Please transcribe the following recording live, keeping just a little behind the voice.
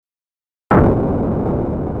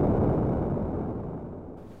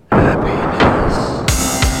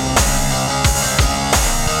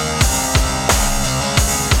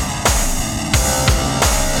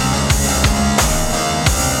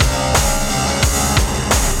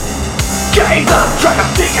brain, I'm trying to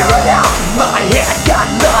figure it out. My head got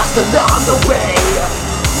lost along the way,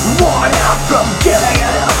 worn out from giving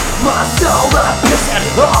it up. My soul, I'm pissing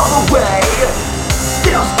all the way.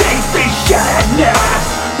 Still stays these shattered nerves.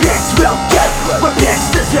 Pigs will get what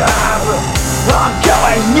pigs deserve. I'm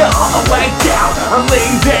going all the way down. I'm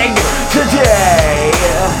leaving today.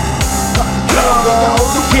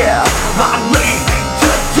 Yeah, I'm leaving today. I'm leaving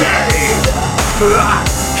today.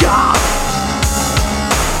 Yeah.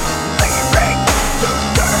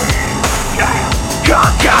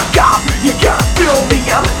 You gotta fill me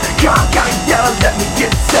up. You gotta let me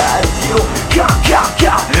inside of you. You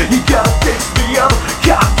gotta fix me up.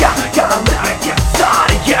 You gotta let me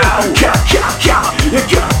inside of you. You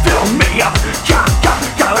gotta fill me up. You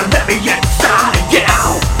gotta let me inside of you.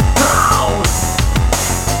 Oh.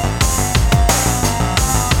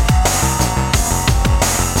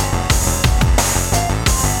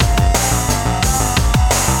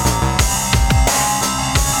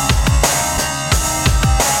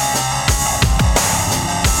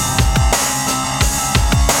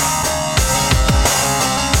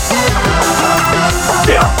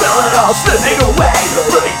 Still feel it all slipping away,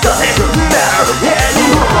 but it doesn't matter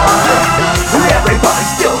anymore. Everybody's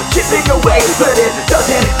still chipping away, but it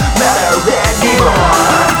doesn't matter anymore.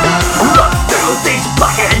 Look through these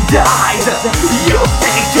blackened eyes, you'll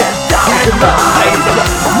see 10,000 lies.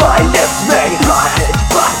 My lips may hide,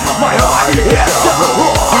 but my heart is so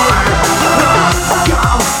hard.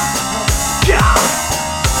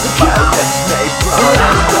 My lips may hide,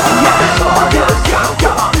 but my heart is so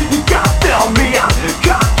hard. You gotta fill me up.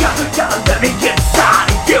 Gotta let me inside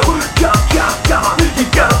of you. You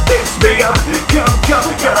gotta fix me up.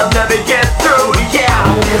 Gotta let me get through to you.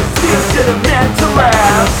 This isn't meant to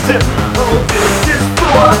last. Oh, this is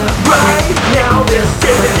for right now. This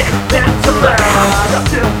isn't meant to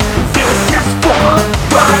last. This is for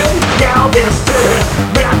right now. This isn't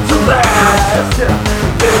meant to last.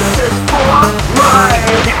 This is for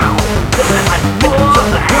right now. This isn't meant to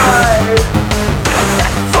last. This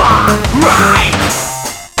is for right.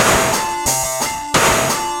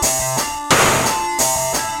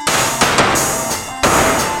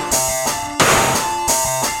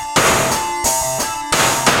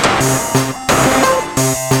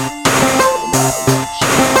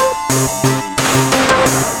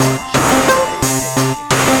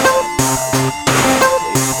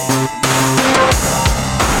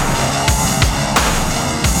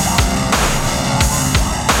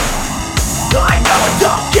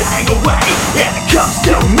 Comes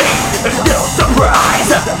to me, it's no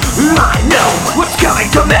surprise. I know what's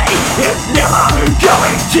coming to me. It's never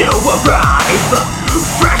going to arrive.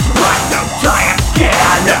 Fresh blood, no tired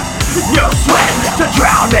skin, no sweat to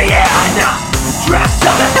drown me in. Dress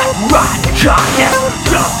up in rotten carcass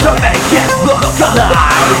just to make it look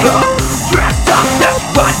alive. Dress up this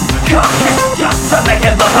rotten carcass just to make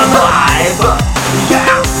it look alive.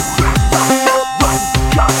 Yeah. Dress up this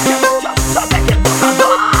rotten carcass just to make it look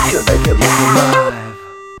alive. To make it look alive.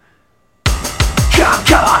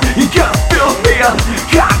 Come on, you gotta fill me up.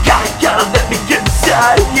 Gotta let me get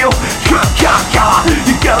inside of you. Come on,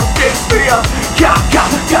 you gotta fix me up.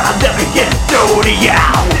 Gotta let me get through to you.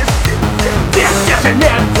 This isn't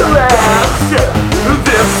meant to last.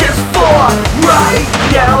 This is for right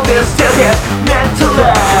now. This isn't meant to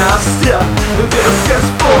last. This is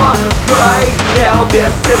for right now.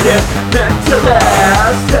 This isn't meant to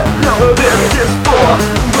last. This is for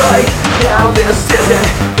right now. This isn't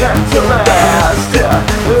meant to last.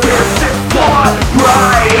 This is for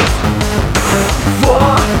right.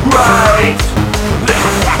 For right. This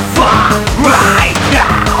is for right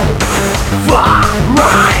now. For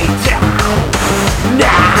right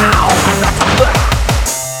now.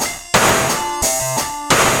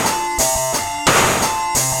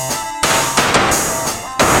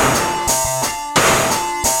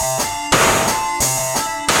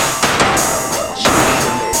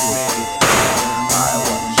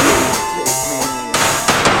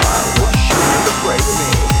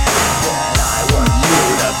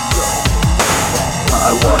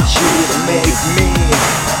 I want you to make me.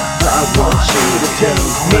 I want you to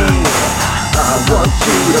take me. I want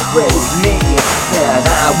you to break me. And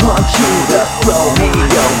I want you to throw me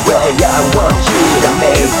away. I want you to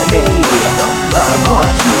make me. I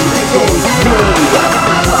want you to take me.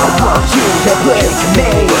 I want you to break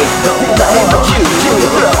me. And I want you to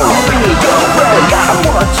throw me away. I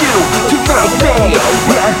want you to break me.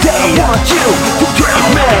 And I want you to break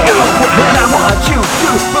me. And I want you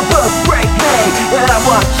to break me. And I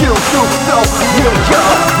want you to throw me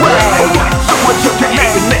away. I want you to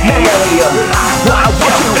hate me. I want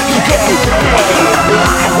you to hate me.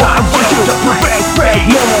 I want you to break me.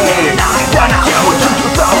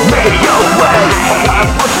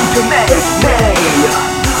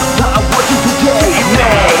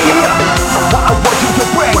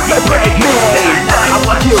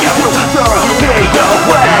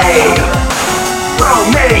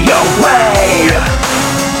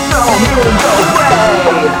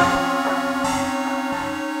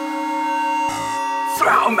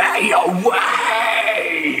 throw me away.